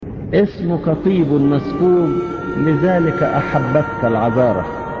اسمك طيب مسكوب لذلك أحبتك العذارى.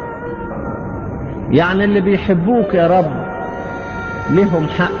 يعني اللي بيحبوك يا رب لهم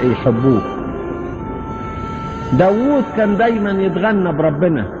حق يحبوك. داوود كان دايما يتغنى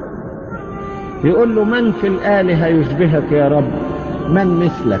بربنا، يقول له من في الآلهة يشبهك يا رب، من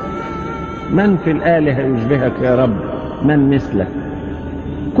مثلك؟ من في الآلهة يشبهك يا رب، من مثلك؟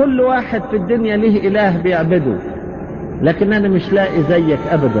 كل واحد في الدنيا له إله بيعبده، لكن أنا مش لاقي زيك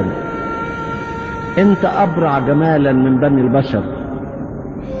أبدا. أنت أبرع جمالا من بني البشر،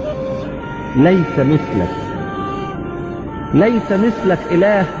 ليس مثلك. ليس مثلك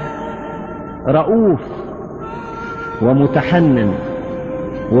إله رؤوف ومتحنن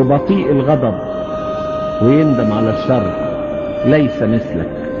وبطيء الغضب ويندم على الشر، ليس مثلك.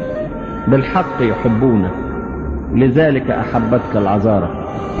 بالحق يحبونك لذلك أحبتك العذارى.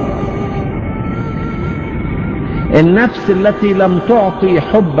 النفس التي لم تعطي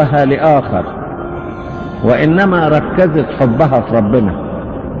حبها لآخر وإنما ركزت حبها في ربنا.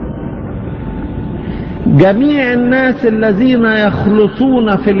 جميع الناس الذين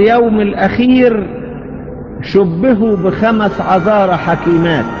يخلصون في اليوم الأخير شبهوا ب5 عذارى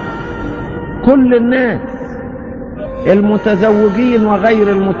حكيمات. كل الناس، المتزوجين وغير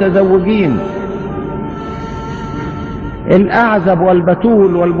المتزوجين، الأعزب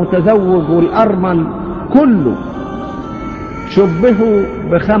والبتول والمتزوج والأرمل، كله شبهوا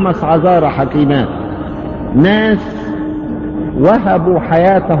ب5 عذارى حكيمات. ناس وهبوا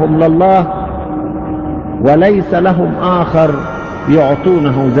حياتهم لله وليس لهم آخر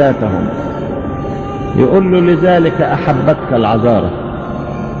يعطونه ذاتهم. يقول له لذلك أحبتك العذارى.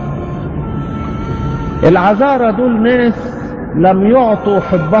 العذارى دول ناس لم يعطوا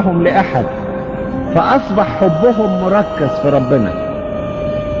حبهم لأحد، فأصبح حبهم مركز في ربنا.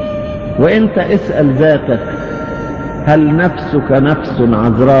 وإنت اسأل ذاتك، هل نفسك نفس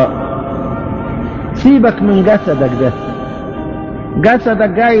عذراء؟ سيبك من جسدك ده. جسدك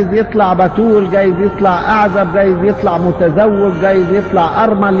جايز يطلع بتول، جايز يطلع أعزب، جايز يطلع متزوج، جايز يطلع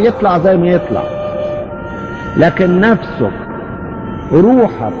أرمل، يطلع زي ما يطلع. لكن نفسك،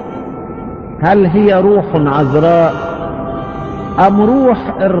 روحك، هل هي روح عذراء أم روح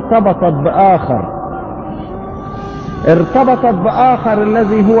ارتبطت بآخر؟ ارتبطت بآخر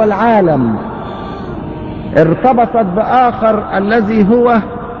الذي هو العالم، ارتبطت بآخر الذي هو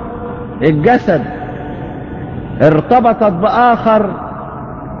الجسد، ارتبطت بآخر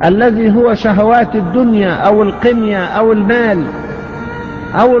الذي هو شهوات الدنيا أو القنية أو المال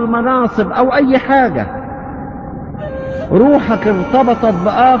أو المناصب أو أي حاجة. روحك ارتبطت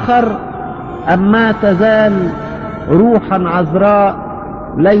بآخر، أما تزال روحا عذراء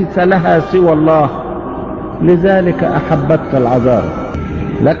ليس لها سوى الله، لذلك أحبتك العذارى.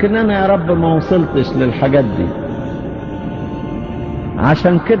 لكن أنا يا رب ما وصلتش للحاجات دي،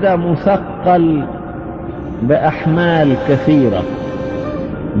 عشان كده مثقل بأحمال كثيرة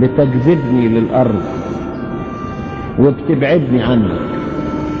بتجذبني للأرض وبتبعدني عنك.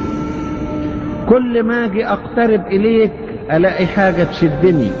 كل ما أجي أقترب إليك ألاقي حاجة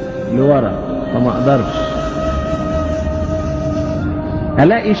تشدني لورا فما أقدرش.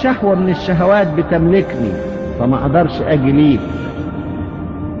 ألاقي شهوة من الشهوات بتملكني فما أقدرش أجي ليك.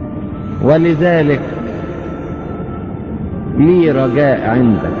 ولذلك لي رجاء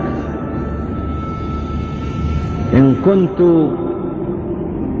عندك، إن كنت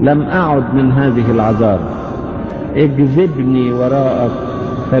لم أعد من هذه العذارى اجزبني وراءك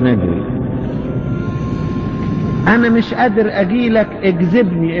فنجري. أنا مش قادر أجيلك،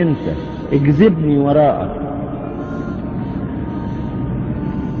 اجزبني أنت، اجزبني وراءك.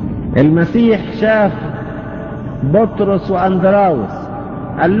 المسيح شاف بطرس وأندراوس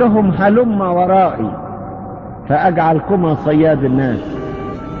قال لهم هلم ورائي فأجعلكما صياد الناس.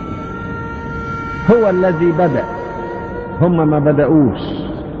 هو الذي بدأ، هم ما بدأوش.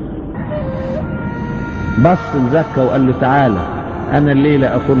 بص لزكا وقال له تعالى أنا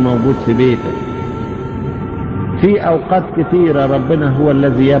الليلة أكون موجود في بيتك. في أوقات كثيرة ربنا هو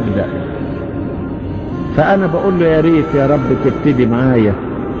الذي يبدأ، فأنا بقول له يا ريت يا رب تبتدي معايا.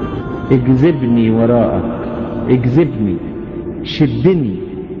 اجذبني وراءك، اجذبني، شدني،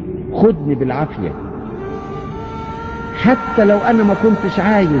 خدني بالعافية. حتى لو أنا ما كنتش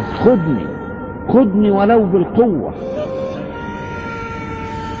عايز، خدني ولو بالقوة.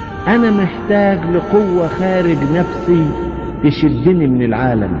 أنا محتاج لقوة خارج نفسي تشدني من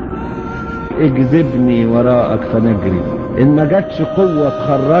العالم. اجذبني وراءك فنجري. إن ما جاتش قوة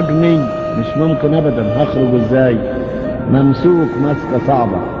تخرجني مش ممكن أبدا. هخرج إزاي؟ ممسوك مسكة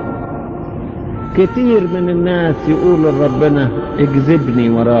صعبة. كتير من الناس يقولوا لربنا اجذبني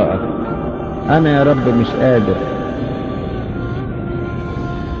وراءك، أنا يا رب مش قادر.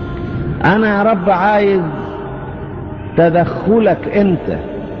 انا يا رب عايز تدخلك انت،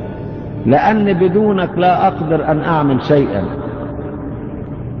 لان بدونك لا اقدر ان اعمل شيئا.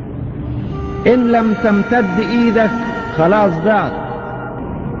 ان لم تمتد ايدك خلاص ضعت.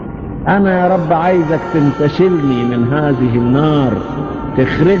 انا يا رب عايزك تنتشلني من هذه النار،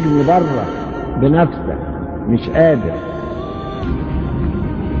 تخرجني بره بنفسك، مش قادر.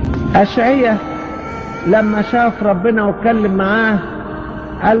 أشعية لما شاف ربنا واتكلم معاه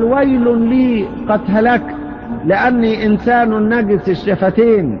قال ويل لي قد هلكت لأني إنسان نجس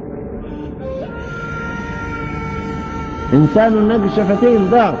الشفتين. إنسان نجس الشفتين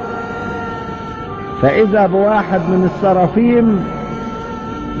ضعف. فإذا بواحد من السرافيم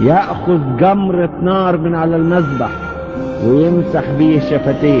يأخذ جمرة نار من على المذبح ويمسح به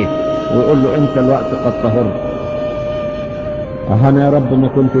شفتيه ويقول له انت الوقت قد طهرت. انا يا رب ما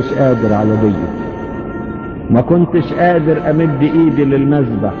كنتش قادر على دي، ما كنتش قادر امد ايدي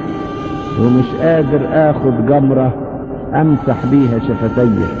للمذبح ومش قادر اخد جمرة امسح بيها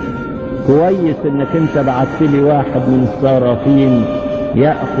شفتيه. كويس انك انت بعت لي واحد من الصرافين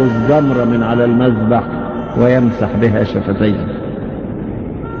يأخذ جمرة من على المذبح ويمسح بها شفتيه.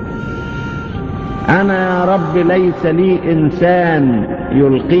 انا يا رب ليس لي انسان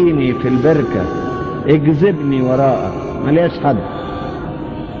يلقيني في البركة، اجزبني وراءك، ملياش حد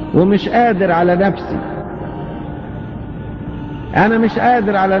ومش قادر على نفسي. انا مش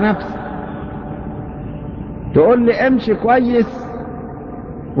قادر على نفسي. تقول لي امشي كويس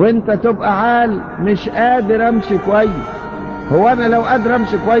وانت تبقى عال مش قادر امشي كويس. هو انا لو قادر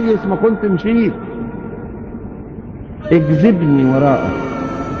امشي كويس ما كنت مشيت. اجزبني وراءك،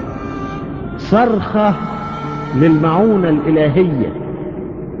 صرخة للمعونة الإلهية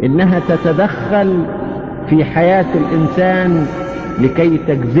إنها تتدخل في حياة الإنسان لكي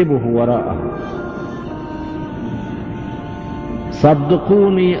تجذبه وراءه.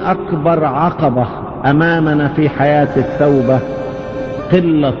 صدقوني أكبر عقبة أمامنا في حياة التوبة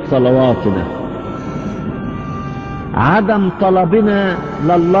قلة صلواتنا، عدم طلبنا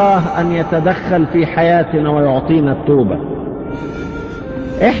لله أن يتدخل في حياتنا ويعطينا التوبة.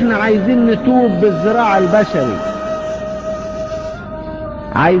 احنا عايزين نتوب بالذراع البشري،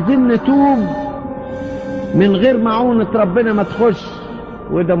 عايزين نتوب من غير معونة ربنا ما تخش،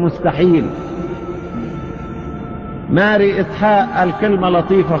 وده مستحيل. ماري إسحاق قال كلمة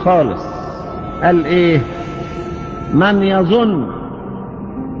لطيفة خالص، قال ايه؟ من يظن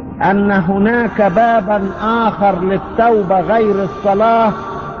ان هناك بابا اخر للتوبة غير الصلاة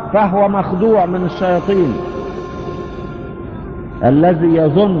فهو مخدوع من الشياطين. الذي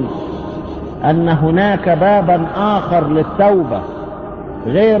يظن ان هناك بابا اخر للتوبة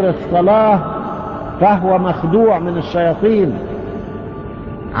غير الصلاة فهو مخدوع من الشياطين.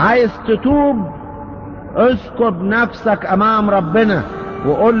 عايز تتوب اسكب نفسك امام ربنا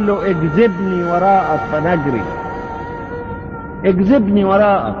وقول له اجذبني وراءك فنجري. اجذبني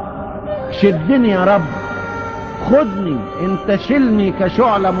وراءك، شدني يا رب، خدني، انتشلني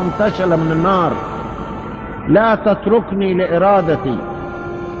كشعلة منتشلة من النار. لا تتركني لإرادتي،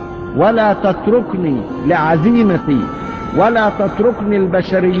 ولا تتركني لعزيمتي، ولا تتركني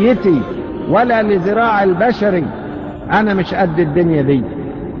لبشريتي، ولا لذراع البشري. أنا مش قد الدنيا دي.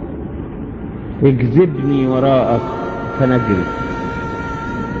 اجذبني وراءك فنجري.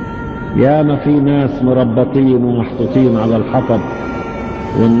 ياما في ناس مربطين ومحطوطين على الحطب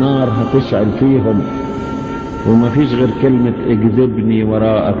والنار هتشعل فيهم ومفيش غير كلمة اجذبني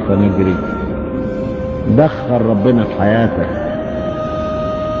وراءك فنجري. دخل ربنا في حياتك،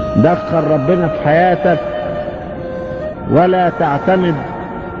 دخل ربنا في حياتك، ولا تعتمد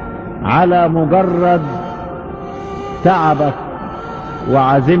على مجرد تعبك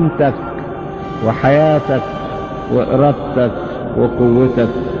وعزيمتك وحياتك وإرادتك وقوتك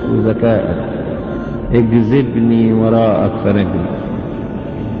وذكائك. اجذبني وراءك فنجري.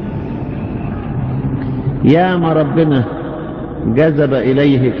 ياما ربنا جذب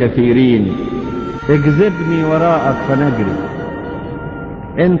إليه كثيرين. اجذبني وراءك فنجري.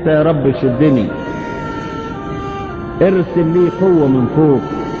 انت يا رب شدني، ارسل لي قوة من فوق،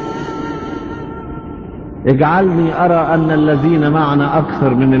 اجعلني أرى أن الذين معنا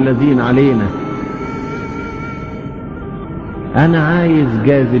أكثر من الذين علينا. أنا عايز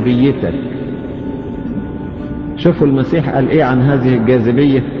جاذبيتك. شوفوا المسيح قال إيه عن هذه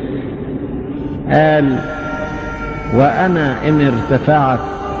الجاذبية؟ قال وأنا إن ارتفعت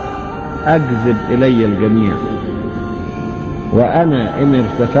أجذب إلي الجميع. وأنا إن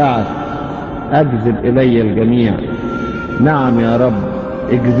ارتفعت أجذب إلي الجميع. نعم يا رب،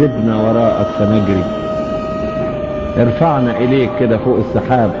 اجذبنا وراءك فنجري. ارفعنا إليك كده فوق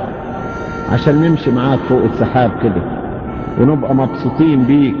السحاب عشان نمشي معاك فوق السحاب كده ونبقى مبسوطين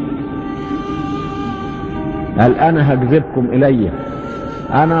بيك قال أنا هجذبكم إلي،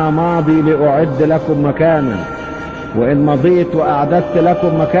 أنا ماضي لأعد لكم مكانا، وإن مضيت وأعددت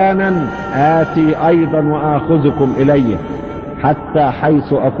لكم مكانا آتي أيضا وآخذكم إلي، حتى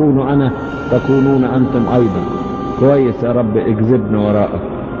حيث أكون أنا تكونون أنتم أيضا. كويس يا رب، اجذبنا وراءك،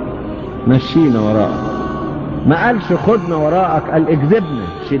 مشينا وراءك. ما قالش خدنا وراءك، قال اجذبنا،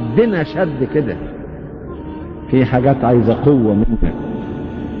 شدنا شد كده. في حاجات عايزة قوة منك.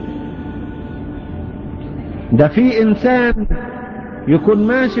 ده في إنسان يكون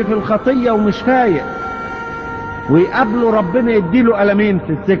ماشي في الخطية ومش فايق، ويقابله ربنا يديله قلمين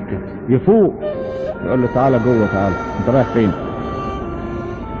في السكة، يفوق يقول له تعالى جوه، تعالى، انت رايح فين؟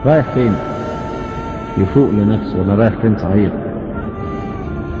 رايح فين؟ يفوق لنفسه، انا رايح فين صحيح؟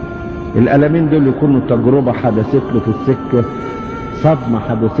 القلمين دول يكونوا تجربة حدثت له في السكة، صدمة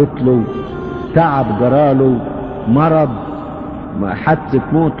حدثت له، تعب جراله، مرض، حادثة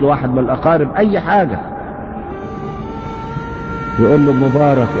موت لواحد من الأقارب، أي حاجة، يقول له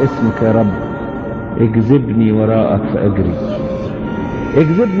مبارك اسمك يا رب، اجذبني وراءك فأجري.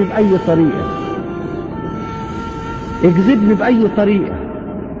 اجذبني بأي طريقة، اجذبني بأي طريقة،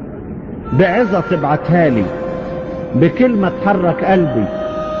 بعظة تبعتها لي، بكلمة تحرك قلبي،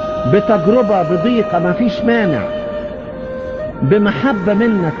 بتجربة، بضيقة، ما فيش مانع، بمحبة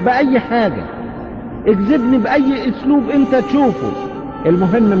منك، بأي حاجة. اجذبني بأي اسلوب انت تشوفه،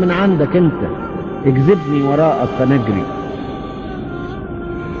 المهم من عندك انت. اجذبني وراءك فنجري،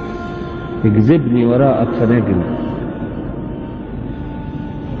 اجذبني وراءك فنجري.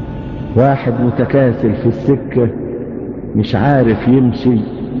 واحد متكاسل في السكة، مش عارف يمشي،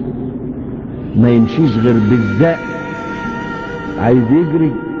 ما يمشيش غير بالزق، عايز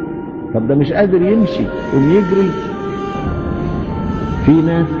يجري، طب ده مش قادر يمشي ويجري. في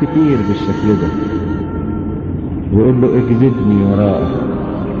ناس كتير بالشكل ده، يقول له اجذبني وراءك،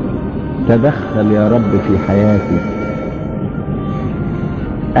 تدخل يا رب في حياتي،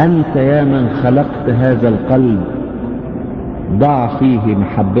 أنت يا من خلقت هذا القلب، ضع فيه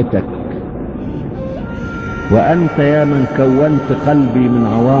محبتك، وأنت يا من كونت قلبي من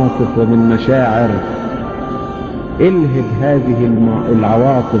عواطف ومن مشاعر، الهب هذه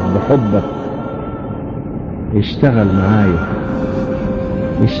العواطف بحبك. اشتغل معايا،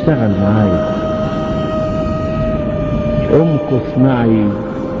 اشتغل معايا، امكث معي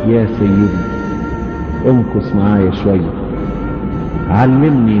يا سيدي، امكث معايا شوية،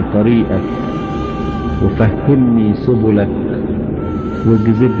 علمني طريقك وفهمني سبلك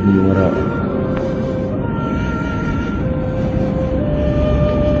واجذبني وراءك.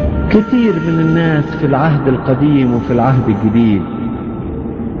 كتير من الناس في العهد القديم وفي العهد الجديد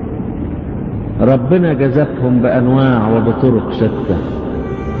ربنا جذبهم بأنواع وبطرق شتى.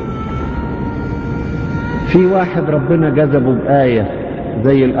 في واحد ربنا جذبه بآية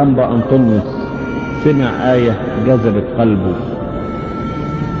زي الأنبا أنطونيوس، سمع آية جذبت قلبه.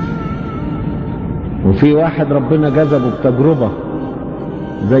 وفي واحد ربنا جذبه بتجربة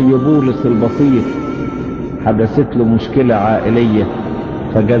زي بولس البسيط، حدثت له مشكلة عائلية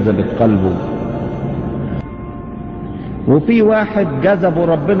فجذبت قلبه. وفي واحد جذبه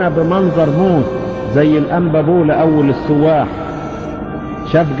ربنا بمنظر موت زي الأنبا بولا أول السواح،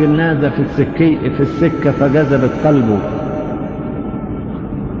 شاف جنازة في السكة فجذبت قلبه.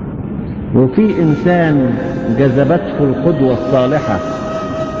 وفي إنسان جذبته القدوة الصالحة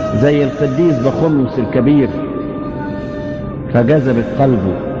زي القديس بخمس الكبير فجذبت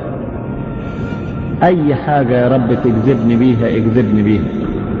قلبه. أي حاجة يا رب تجذبني بيها اجذبني بيها،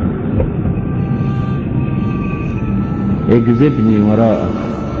 اجذبني وراءك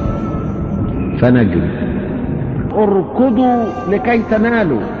فنجري. اركضوا لكي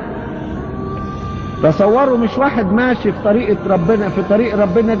تنالوا. تصوروا مش واحد ماشي في طريق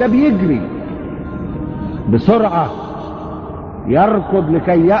ربنا ده بيجري بسرعة، يركض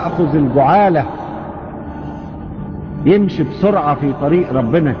لكي يأخذ الجعالة، يمشي بسرعة في طريق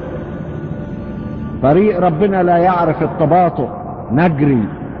ربنا. طريق ربنا لا يعرف التباطؤ، نجري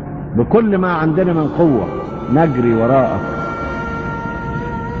بكل ما عندنا من قوة، نجري وراءك.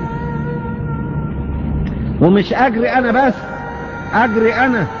 ومش أجري أنا بس، أجري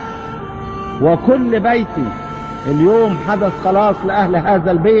أنا وكل بيتي. اليوم حدث خلاص لأهل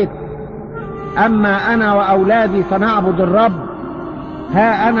هذا البيت، أما أنا وأولادي فنعبد الرب.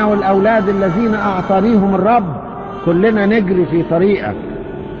 ها أنا والأولاد الذين أعطانيهم الرب، كلنا نجري في طريقك،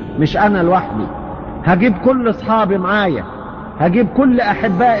 مش أنا لوحدي. هجيب كل أصحابي معايا، هجيب كل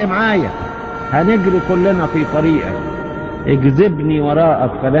أحبائي معايا، هنجري كلنا في طريقك. اجذبني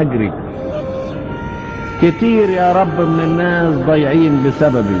وراءك فنجري. كتير يا رب من الناس ضايعين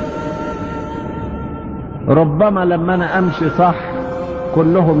بسببي. ربما لما أنا أمشي صح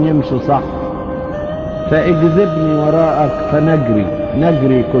كلهم يمشوا صح، فاجزبني وراءك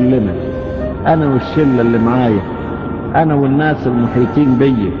نجري كلنا، انا والشلة اللي معايا، انا والناس المحيطين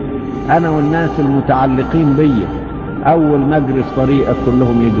بيا، انا والناس المتعلقين بيا، اول ما اجري في طريقك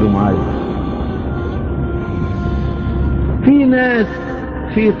كلهم يجروا معايا. في ناس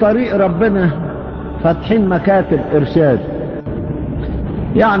في طريق ربنا فاتحين مكاتب ارشاد،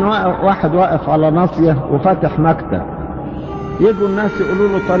 يعني واحد واقف على ناصية وفاتح مكتب، يجوا الناس يقولوا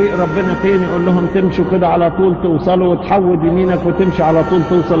له طريق ربنا فين، يقول لهم تمشوا كده على طول توصلوا، وتحود يمينك وتمشي على طول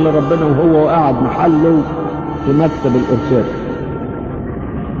توصل لربنا، وهو قاعد محله في مكتب الارشاد.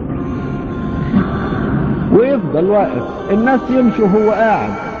 ويفضل واقف، الناس يمشوا وهو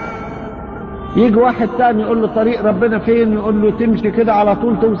قاعد. يجي واحد تاني يقول له طريق ربنا فين، يقول له تمشي كده على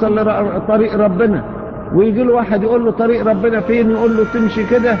طول توصل لطريق ربنا. ويجي له واحد يقول له طريق ربنا فين، يقول له تمشي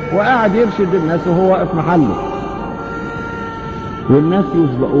كده، وقاعد يرشد الناس وهو واقف محله. والناس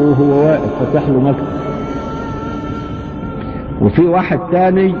يسبقوه وهو واقف فاتح له مكتب. وفي واحد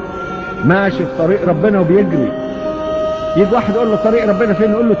تاني ماشي في طريق ربنا وبيجري، يجي واحد يقول له طريق ربنا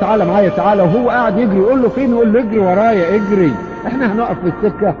فين، يقول له تعالى معايا تعالى، وهو قاعد يجري، يقول له فين، يقول له اجري ورايا اجري، احنا هنقف في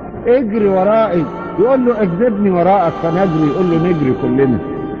السكه، اجري ورائي. يقول له اجزبني وراءك فنجري، يقول له نجري كلنا.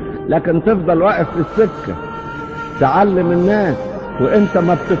 لكن تفضل واقف في السكه تعلم الناس وانت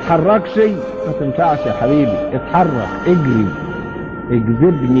ما بتتحركش، ما تنفعش يا حبيبي، اتحرك اجري.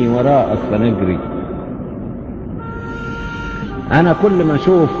 اجزبني وراءك فنجري. انا كل ما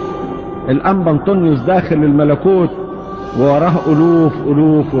اشوف الانبا انطونيوس داخل الملكوت ووراه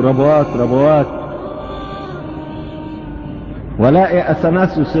الوف وربوات، ولاقي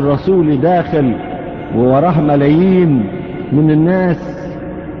اثناسيوس الرسولي داخل ووراه ملايين من الناس،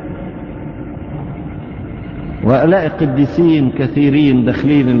 والاقي قديسين كثيرين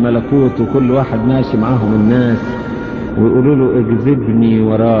داخلين الملكوت وكل واحد ماشي معاهم الناس ويقولوا له اجزبني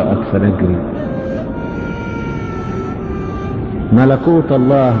وراءك فنجري. ملكوت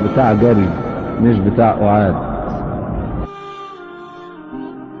الله بتاع جري مش بتاع قعاد.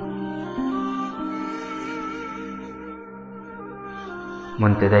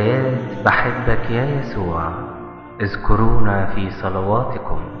 منتديات بحبك يا يسوع، اذكرونا في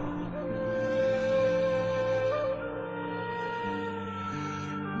صلواتكم.